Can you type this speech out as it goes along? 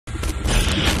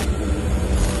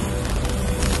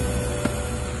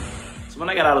So when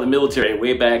I got out of the military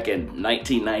way back in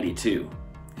 1992,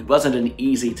 it wasn't an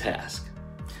easy task.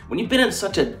 When you've been in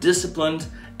such a disciplined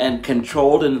and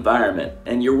controlled environment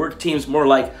and your work team's more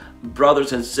like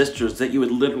brothers and sisters that you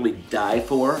would literally die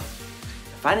for,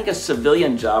 finding a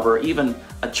civilian job or even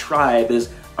a tribe is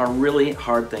a really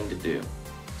hard thing to do,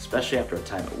 especially after a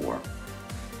time at war.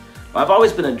 Well, I've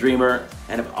always been a dreamer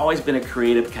and I've always been a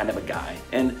creative kind of a guy.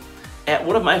 And at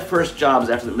one of my first jobs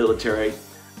after the military,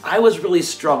 I was really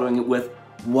struggling with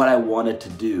what I wanted to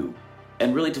do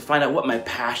and really to find out what my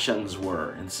passions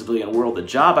were in the civilian world. The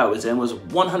job I was in was a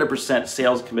 100%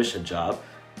 sales commission job,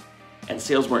 and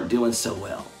sales weren't doing so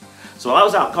well. So while I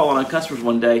was out calling on customers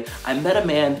one day, I met a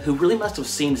man who really must have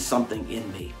seen something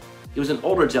in me. He was an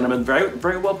older gentleman,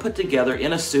 very well put together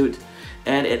in a suit,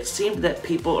 and it seemed that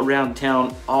people around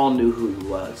town all knew who he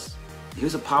was. He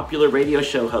was a popular radio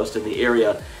show host in the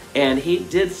area, and he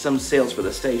did some sales for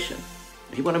the station.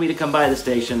 He wanted me to come by the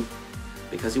station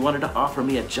because he wanted to offer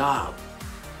me a job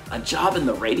in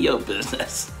the radio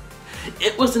business.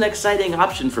 It was an exciting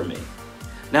option for me.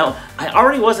 Now, I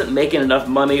already wasn't making enough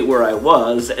money where I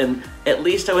was, and at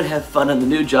least I would have fun in the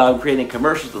new job creating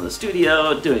commercials in the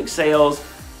studio, doing sales,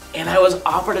 and I was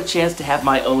offered a chance to have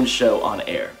my own show on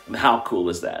air. How cool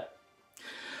is that?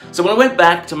 So when I went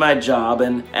back to my job,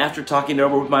 and after talking it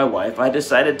over with my wife, I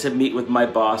decided to meet with my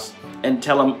boss and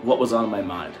tell him what was on my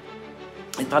mind.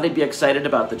 I thought he'd be excited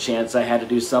about the chance I had to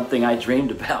do something I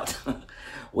dreamed about.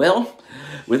 Well,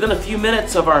 within a few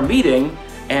minutes of our meeting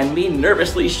and me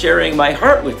nervously sharing my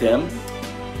heart with him,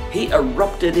 he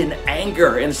erupted in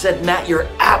anger and said, "Matt, you're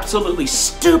absolutely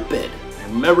stupid." I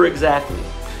remember exactly.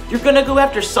 "You're gonna go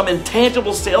after some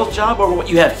intangible sales job over what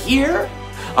you have here?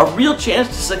 A real chance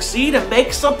to succeed and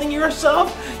make something of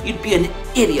yourself? You'd be an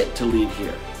idiot to leave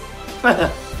here."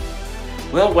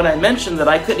 Well, when I mentioned that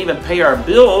I couldn't even pay our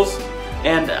bills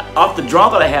and off the draw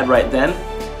that I had right then,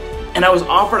 and I was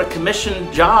offered a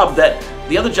commission job that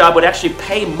the other job would actually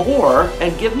pay more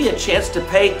and give me a chance to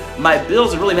pay my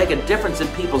bills and really make a difference in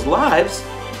people's lives,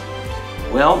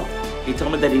 well, he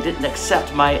told me that he didn't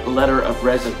accept my letter of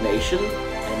resignation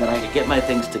and that I could get my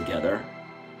things together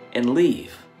and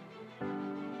leave.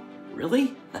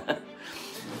 Really?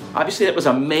 Obviously, that was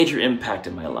a major impact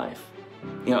in my life.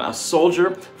 You know, a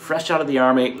soldier fresh out of the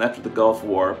Army after the Gulf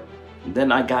War, and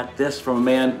then I got this from a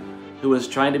man who was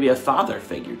trying to be a father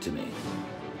figure to me.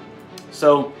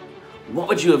 So, what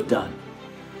would you have done?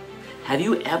 Have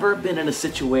you ever been in a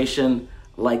situation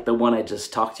like the one I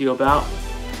just talked to you about?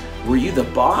 Were you the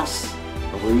boss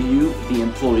or were you the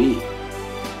employee?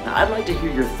 Now, I'd like to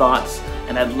hear your thoughts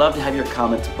and I'd love to have your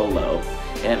comments below.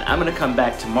 And I'm going to come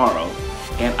back tomorrow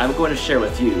and I'm going to share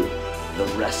with you the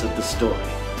rest of the story.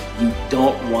 You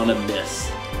don't want to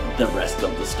miss the rest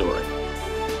of the story.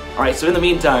 Alright, so in the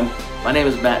meantime, my name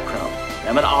is Matt Crump.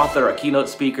 I'm an author, a keynote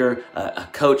speaker, a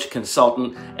coach,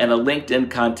 consultant, and a LinkedIn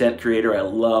content creator. I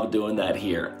love doing that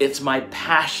here. It's my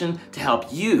passion to help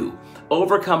you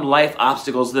overcome life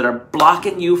obstacles that are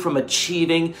blocking you from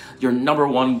achieving your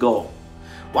 #1 goal.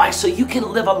 Why? So you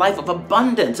can live a life of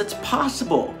abundance. It's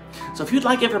possible. So if you'd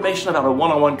like information about a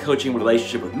one-on-one coaching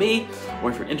relationship with me,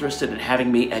 or if you're interested in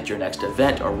having me at your next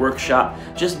event or workshop,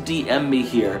 just DM me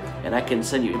here and I can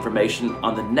send you information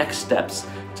on the next steps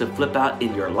to flip out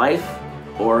in your life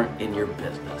or in your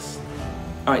business.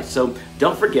 All right, so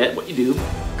don't forget what you do.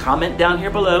 Comment down here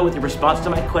below with your response to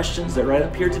my questions. They're right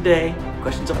up here today.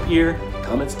 Questions up here,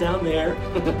 comments down there.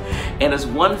 And as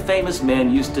one famous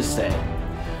man used to say,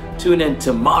 tune in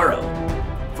tomorrow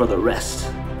for the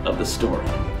rest of the story.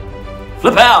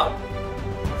 Flip out!